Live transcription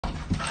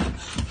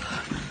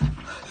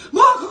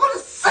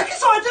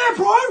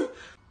idea, bro!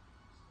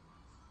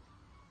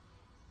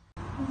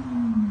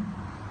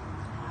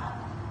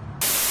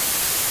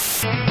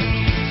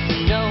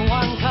 No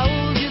one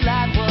told you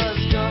life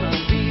was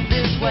gonna be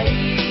this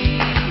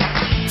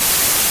way.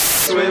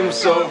 Swim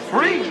so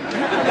free!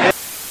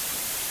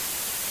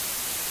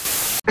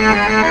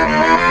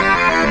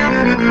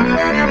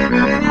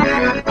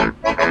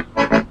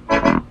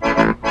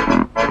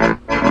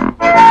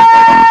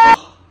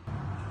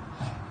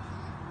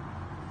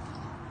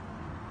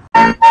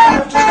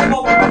 I've just come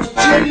up with the most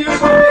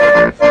genius idea!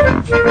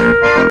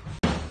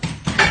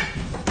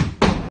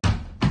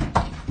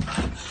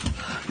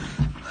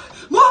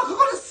 Mark, I've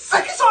got the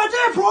sickest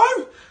idea, bro!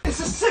 It's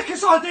the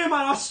sickest idea,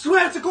 man. I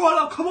swear to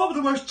God, I've come up with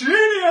the most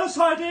genius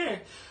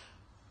idea.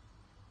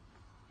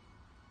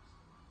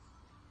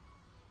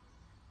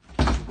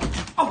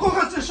 I've got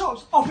to go to the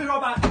shops. I'll be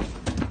right back.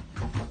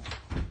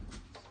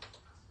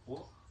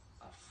 What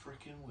a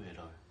freaking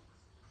weirdo.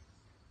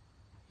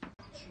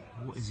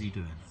 What is he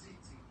doing?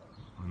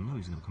 I know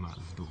he's gonna come out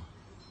this door.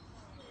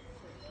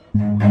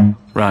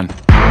 Run.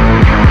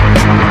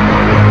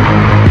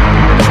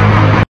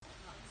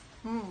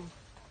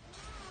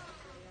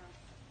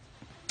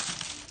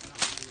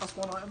 That's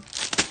one item.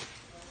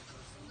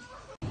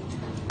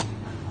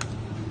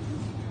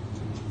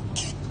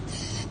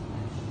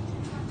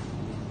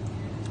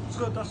 It's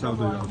good, that's I'll one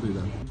do that, item. I'll do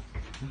that.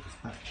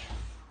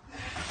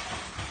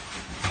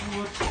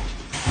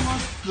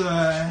 What the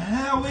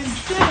hell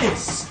is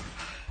this?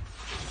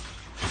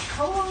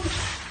 Come on.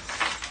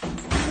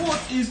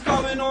 What is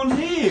going on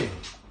here?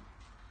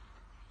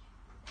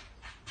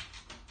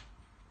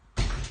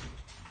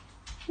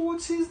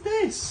 What is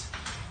this?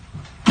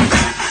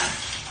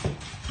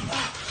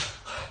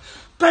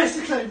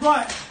 Basically,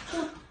 right.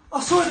 I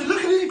saw it.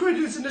 Look at the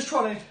ingredients in this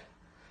trolley.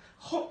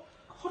 Hot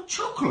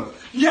chocolate?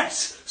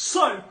 Yes.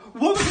 So,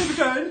 what we're going to be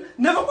doing,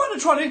 never mind the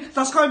trolley,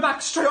 that's going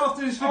back straight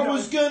after this video. I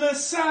was gonna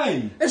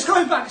say. It's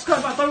going back,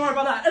 don't worry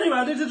about that. Anyway,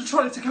 I needed the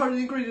trolley to carry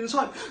the ingredients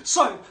home.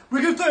 So,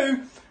 we're going to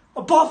do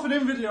a bathing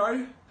in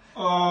video.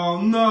 Oh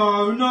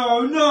no,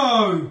 no,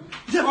 no!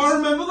 Yes. I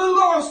remember the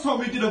last time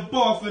we did a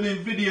bathing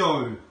in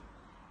video.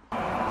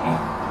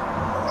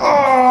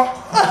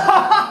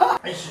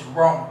 This is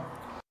wrong.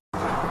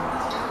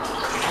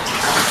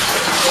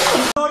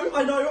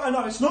 I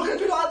know, it's not going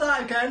to be like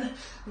that again.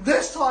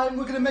 This time,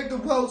 we're going to make the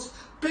world's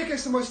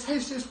biggest and most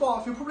tastiest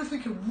bath. You're probably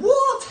thinking,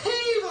 what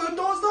even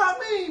does that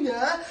mean,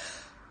 yeah?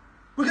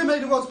 We're going to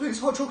make the world's biggest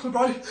hot chocolate,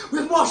 bro,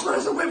 with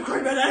marshmallows and whipped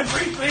cream and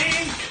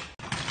everything.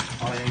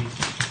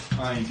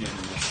 I ain't getting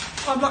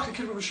this. I'm like a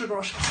kid with a sugar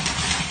rush.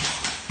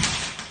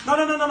 No,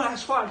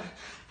 it's fine.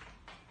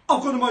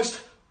 I've got the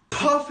most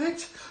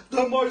perfect,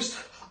 the most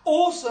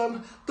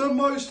awesome, the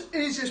most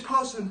easiest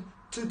person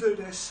to do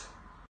this.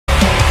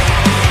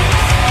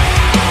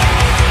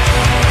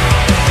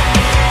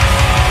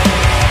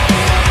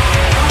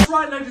 That's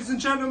right, ladies and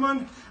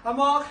gentlemen, and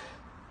Mark,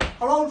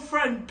 our old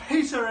friend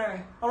Peter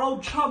here, our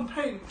old chum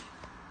Pete.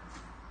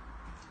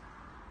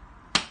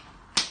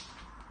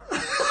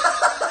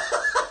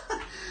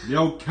 The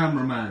old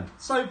cameraman.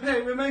 So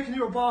Pete, we're making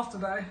you a bath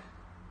today.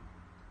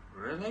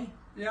 Really?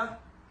 Yeah?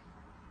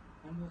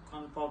 I wonder what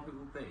kind of bath it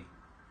will be.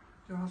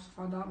 You'll have to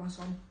find out, my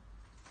son.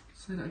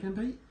 Say that again,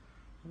 Pete.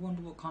 I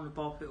wonder what kind of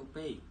bath it will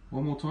be.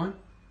 One more time.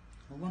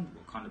 I wonder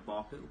what kind of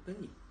bath it will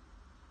be.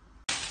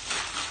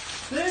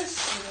 This,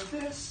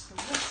 and this, and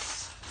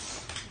this,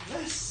 and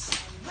this,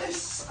 and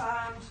this,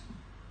 and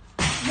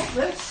not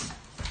this.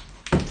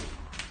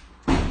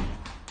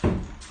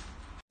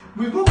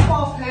 We've got the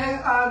bath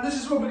here, and this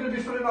is what we're going to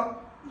be filling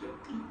up.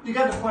 You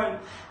get the point.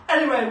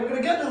 Anyway, we're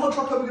going to get the hot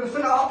chocolate, we're going to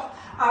fill it up,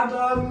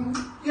 and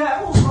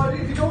yeah, also,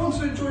 if you go on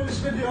to enjoy this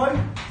video,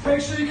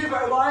 make sure you give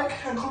it a like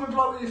and comment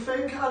below what you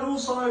think, and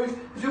also,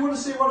 if you want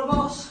to see one of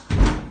us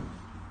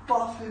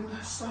bathing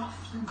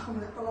stuff, then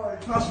comment below.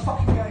 That's a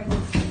fucking game.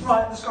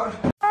 Right, let's go.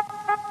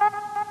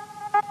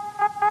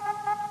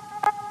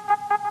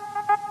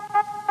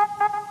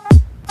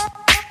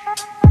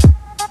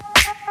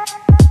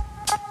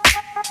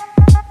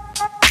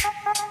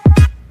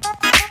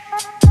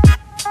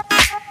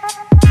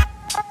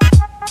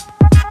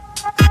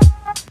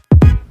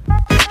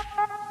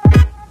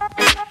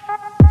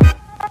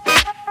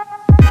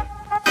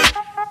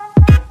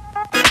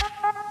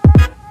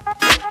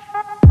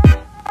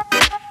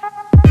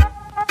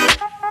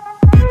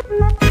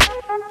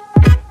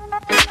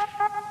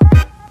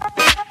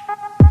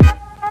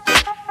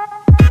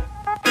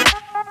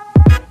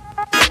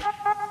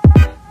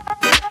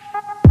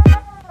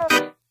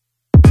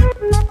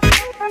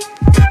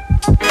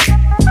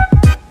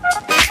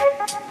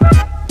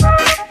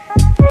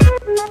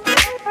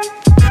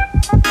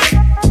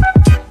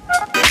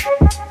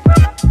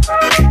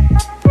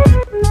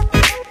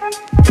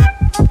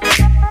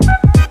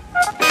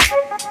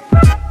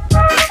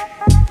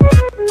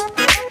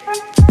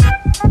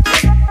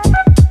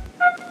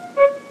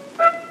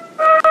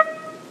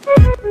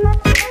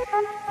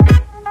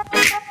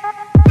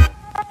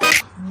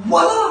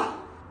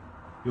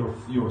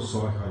 You're a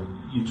psycho.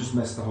 You just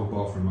messed the whole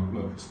bathroom up.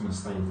 Look, it's going to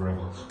stain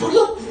forever. But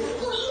look, there's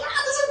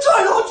a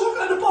giant hot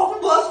chocolate in the bath.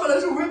 worst one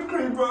is a whipped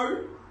cream,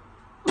 bro.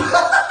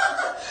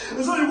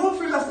 There's only one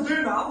thing left to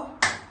do now.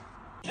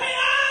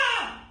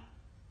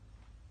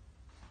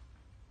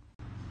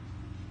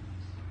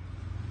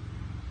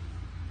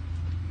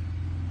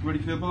 Ready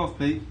for your bath,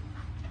 Pete?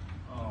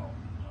 Oh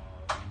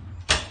no.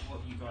 What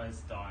you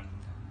guys done?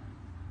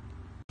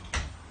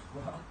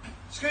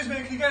 Excuse me,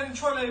 can you get in the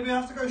trolley? We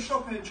have to go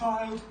shopping,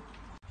 child.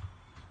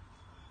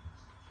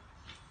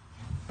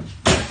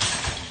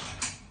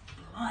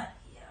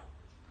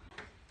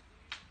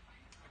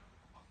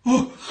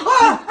 Oh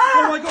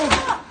my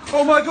god!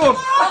 Oh my god!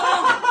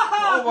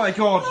 Oh my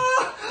god!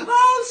 Oh,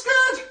 I'm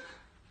scared!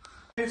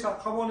 Peter,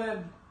 come on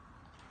in.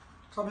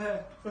 Come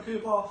here. Look at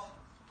your bath.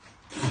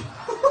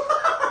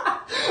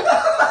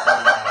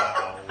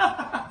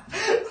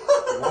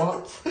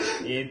 What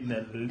in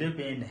the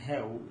living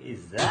hell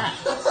is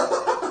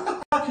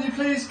that? Can you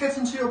please get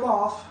into your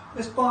bath?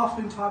 It's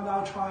bathing time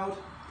now, child.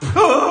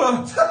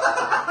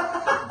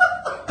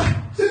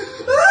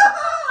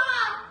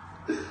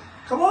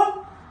 Come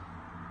on.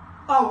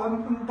 Oh,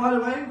 and by the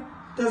way,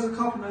 there's a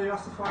cup in there you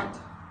have to find.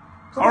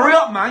 Come Hurry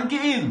on. up, man!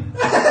 Get in!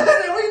 What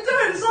are you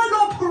doing? It's like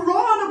not a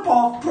piranha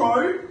bath,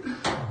 bro.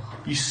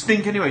 You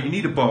stink anyway. You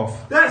need a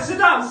bath. Yeah, sit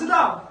down, sit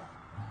down.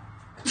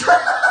 This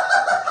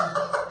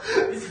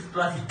is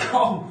bloody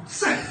cold.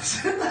 Sit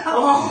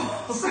down.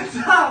 Sit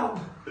down.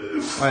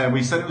 Oh, yeah,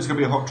 we said it was going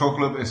to be a hot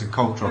chocolate, but it's a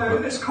cold Yeah,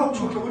 chocolate. it's cold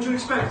chocolate. What do you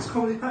expect? It's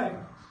comedy pain.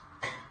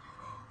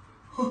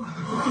 What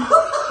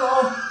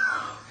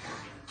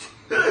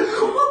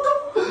the?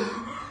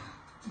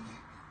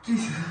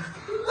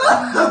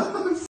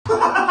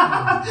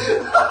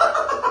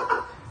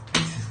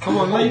 Come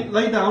on,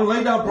 lay down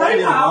Lay properly.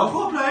 down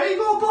properly. You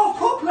got a bath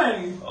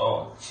properly.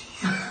 Oh,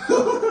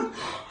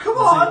 Come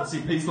on.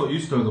 See, Pete's not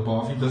used to the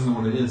bath. He doesn't know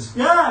what it is.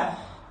 Yeah.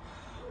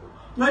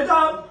 Lay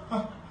down.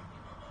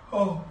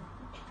 Oh.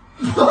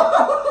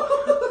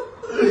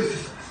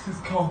 It's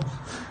cold.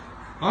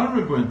 I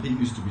remember when Pete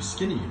used to be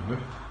skinny, you know.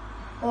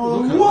 Oh,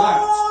 Look at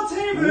what that.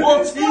 even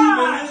What is even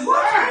that? is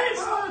What that?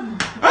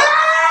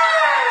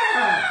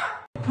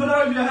 even? Put it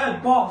over your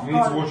head, bath. You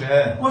need to go. wash your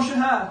hair. Wash your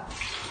hair.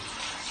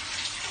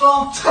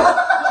 Oh.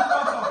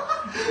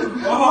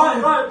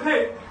 Right,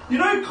 Pete. You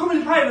know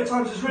comedy pain at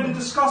times is really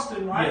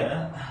disgusting, right?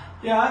 yeah.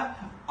 Yeah?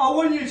 I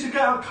want you to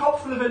get a cup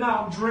full of it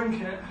now and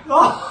drink it.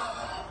 Oh.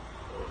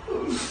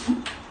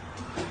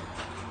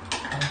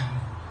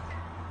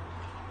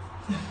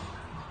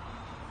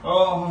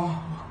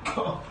 Oh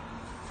god.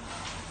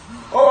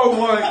 Oh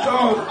my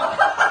god.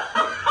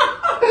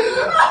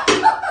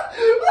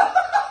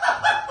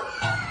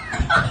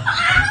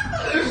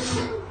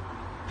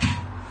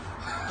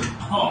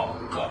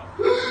 Oh god.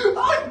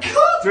 I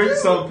can't Drink do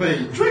some, it.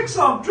 Pete. Drink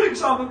some,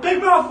 a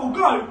big mouthful,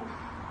 go.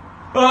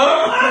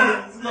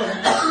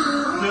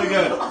 There you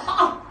go.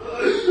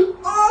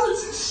 Oh,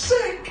 this is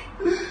sick.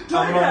 Do it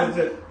Another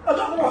again.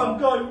 Another one,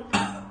 go.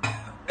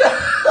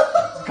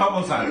 Come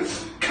on, Sam.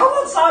 Come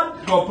on,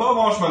 son. Go on, put a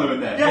marshmallow in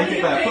there. Yeah, Make eat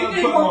it better. Put a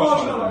one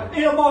marshmallow. marshmallow.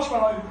 Eat a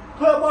marshmallow.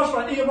 Put a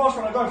marshmallow, eat a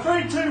marshmallow. Go.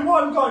 3, 2,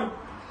 1, go.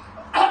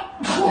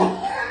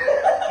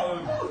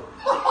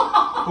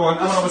 Go on,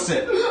 have another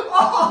sip.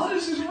 Oh,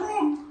 this is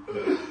wrong.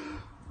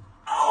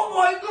 Oh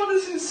my god,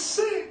 this is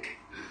sick.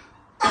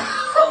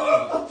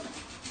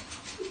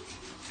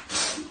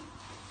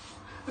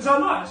 Is that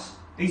nice?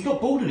 He's not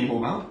bald anymore,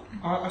 man.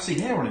 I see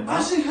hair on him now.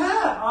 I see hair.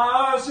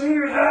 I see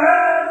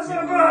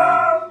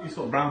hair. He's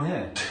got brown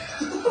hair.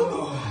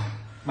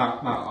 No,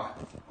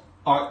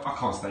 I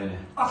can't stay in here.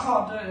 I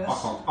can't do this. I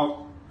can't.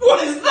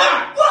 What is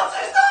that? What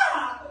is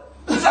that?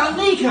 Is that a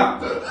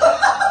kneecap?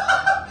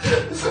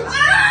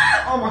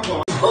 Oh my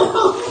god.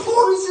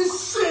 Oh, this is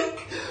sick.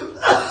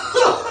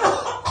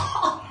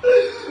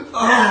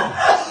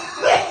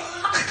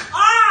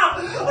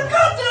 I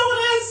can't deal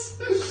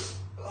with this.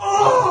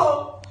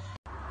 Oh.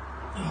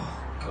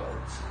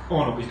 Oh,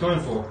 what he's going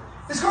for?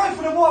 It's going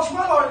for the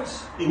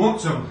marshmallows. He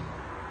wants them.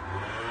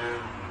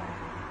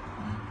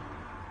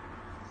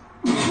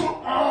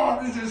 Oh,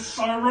 this is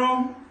so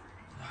wrong.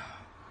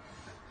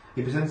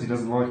 He pretends he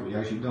doesn't like it, but he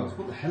actually does.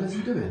 What the hell is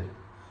he doing?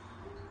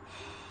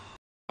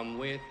 Come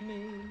with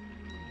me,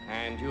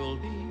 and you'll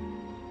be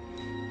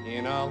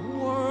in a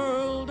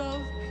world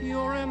of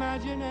pure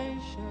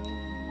imagination.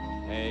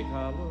 Take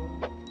a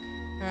look,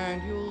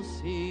 and you'll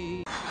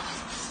see.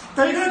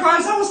 There you go,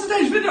 guys. That was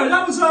today's video.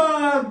 That was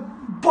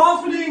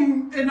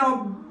bathing in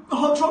a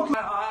hot chocolate.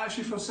 I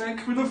actually feel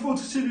sick. We look forward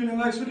to seeing you in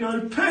the next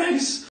video.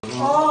 Peace.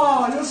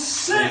 Oh, you're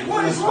sick.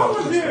 What is wrong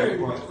with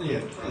you? Right,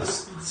 yeah,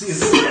 let's see you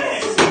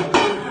Sick.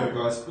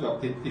 guys.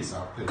 Peace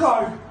out. Peace.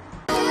 Go.